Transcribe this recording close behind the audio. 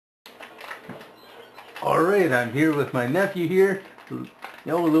Alright, I'm here with my nephew here,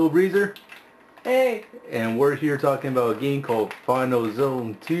 little Breezer. Hey! And we're here talking about a game called Final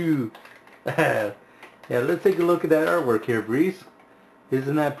Zone 2. Yeah, let's take a look at that artwork here, Breeze.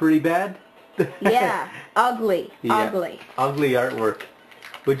 Isn't that pretty bad? Yeah, ugly. Yeah, ugly. Ugly artwork.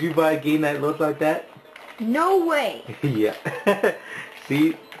 Would you buy a game that looked like that? No way. Yeah.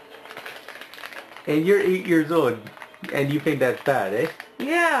 See? And you're 8 years old, and you think that's bad, eh?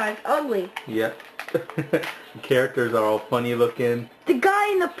 Yeah, it's ugly. Yep. The characters are all funny looking. The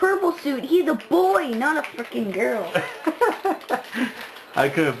guy in the purple suit, he's a boy, not a freaking girl. I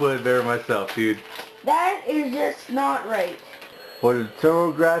couldn't put it better myself, dude. That is just not right. For the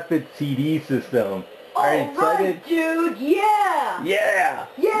Turbografx-16 CD system. Are you excited? Right, dude, yeah! Yeah!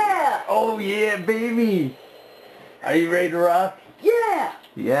 Yeah! Oh yeah, baby! Are you ready to rock? Yeah!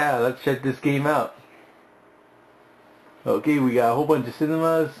 Yeah, let's check this game out. Okay, we got a whole bunch of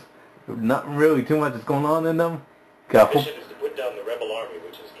cinemas. Not really too much is going on in them. The mission is to put down the rebel army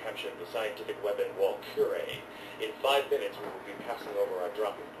which has captured the scientific weapon Walkure. In 5 minutes we will be passing over our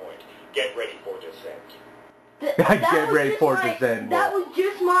dropping point. Get ready for descent. Get ready for descent. That was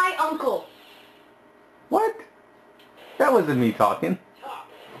just my uncle. What? That wasn't me talking. Top,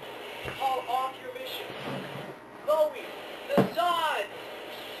 call off your mission. Chloe, the sun!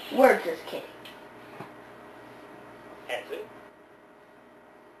 We're just kidding. Hanson?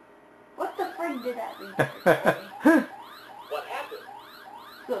 What the frick did that mean? What happened?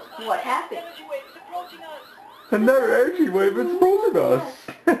 He goes, what happened? Energy wave is approaching us! Another energy wave is approaching us.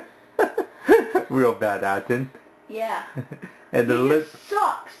 Real bad acting. Yeah. And their lips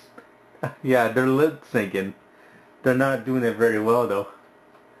sucks. Yeah, they're lip syncing. They're not doing it very well though.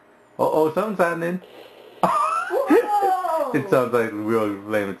 Oh, something's happening. Whoa. It sounds like a real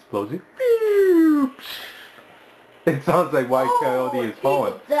flame explosion. It sounds like White Coyote is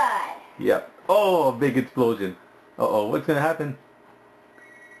falling. Died. Yep. Oh, a big explosion. Uh-oh, what's gonna happen?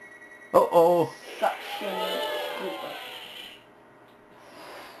 Uh-oh. Suction.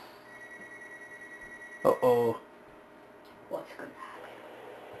 Uh-oh. What's gonna happen?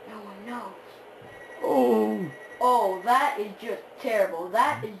 No one knows. Oh. Oh, that is just terrible.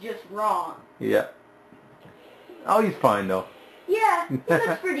 That is just wrong. Yeah. Oh, he's fine though. Yeah, he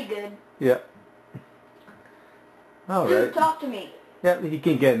looks pretty good. Yeah. All Dude, right. talk to me. Yeah, he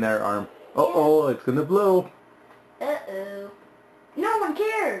can get in their arm. Uh-oh, it's gonna blow. Uh-oh. No one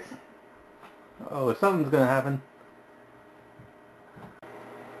cares. Oh, something's gonna happen.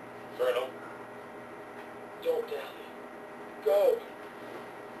 Colonel, don't dally. Go!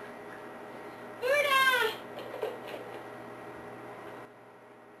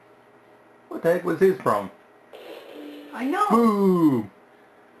 What the heck was his from? I know. Boom!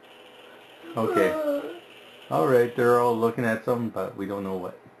 Okay. Alright, they're all looking at something, but we don't know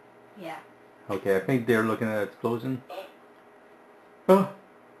what. Yeah. Okay, I think they're looking at an explosion. Oh.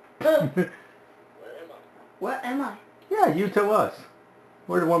 Where am I? What am I? Yeah, you tell us.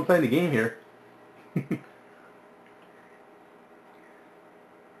 We're the one playing the game here.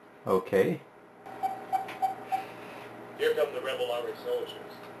 Okay. Here come the rebel army soldiers.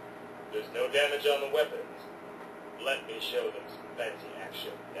 There's no damage on the weapons. Let me show them some fancy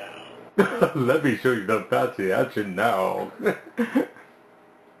action now. Let me show you the fancy action now.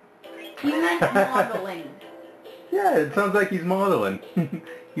 He meant modeling. Yeah, it sounds like he's modeling.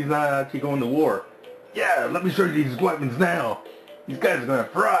 He's not actually going to war. Yeah, let me show you these weapons now. These guys are gonna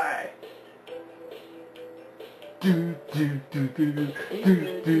fry. Do do do do do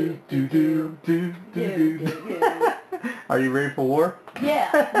do do do do do. Are you ready for war?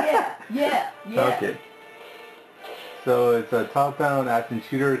 Yeah. Okay. So it's a top-down action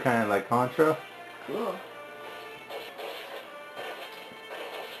shooter, kind of like Contra. Cool.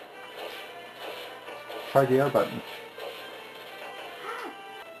 Try the L button.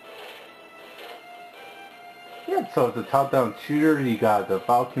 Yeah, so it's a top-down shooter. You got the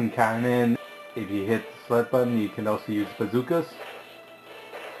Falcon cannon. If you hit the select button, you can also use bazookas.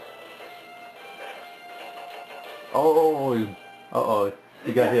 Oh, uh-oh,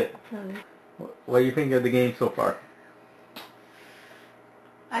 you got hit. What do you think of the game so far?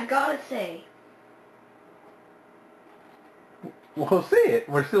 I gotta say. Well, say it.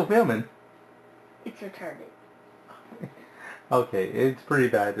 We're still filming. It's retarded. Okay, it's pretty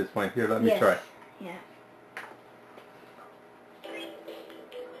bad at this point. Here, let me try. Yeah.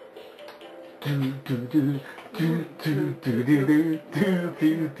 Do do do do do do do do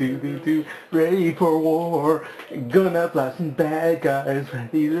do do do do. Ready for war. Gonna blast some bad guys.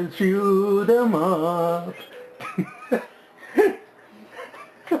 Ready to shoot them up.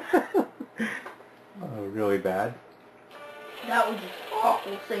 Oh, really bad. That was just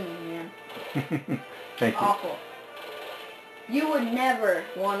awful singing, man. Thank you. Awful. You would never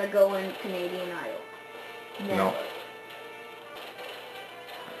want to go in Canadian Idol. Never. No.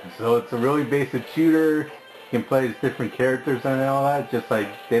 So it's a really basic shooter. You can play as different characters and all that, just like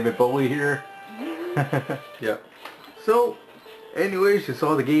David Bowie here. Yep. So, anyways, you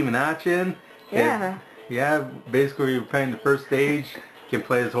saw the game in action. Yeah. Yeah, basically you're playing the first stage. You can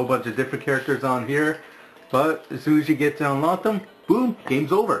play as a whole bunch of different characters on here. But as soon as you get to unlock them, boom,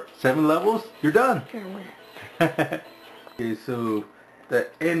 game's over. 7 levels, you're done. Okay, so the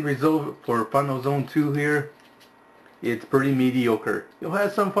end result for Final Zone 2 here, it's pretty mediocre. You'll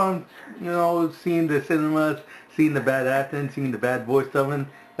have some fun, you know, seeing the cinemas, seeing the bad acting, seeing the bad voice dubbing.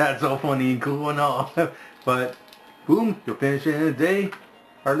 That's all funny and cool and all. But boom, you'll finish it in a day.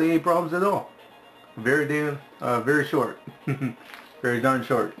 Hardly any problems at all. Very short. Very darn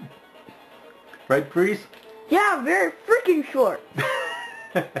short. Right, Priest? Yeah, very freaking short.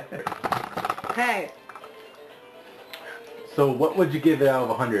 Hey. So what would you give it out of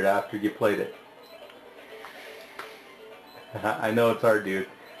 100 after you played it? I know it's hard, dude.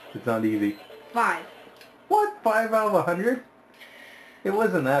 It's not easy. 5. What? 5 out of 100? It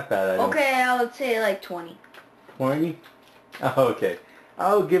wasn't that bad, I don't. Okay, I would say like 20. 20? Oh, okay.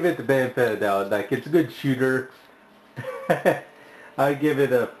 I'll give it the benefit of the doubt. Like, it's a good shooter. I give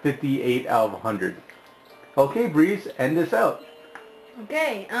it a 58 out of 100. Okay, Breeze, end this out.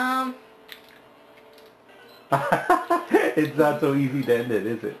 Okay, It's not so easy to end it,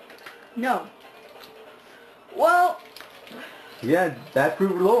 is it? no. Well, Yeah, that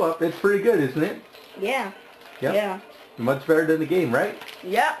fruit roll up, it's pretty good, isn't it? yeah. Yep. Yeah. Much better than the game, right?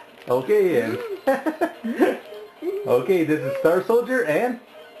 Yep. Okay, and okay, this is Star Soldier, and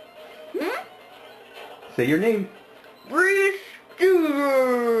say your name. Breeze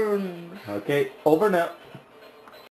Steven. Okay, over now.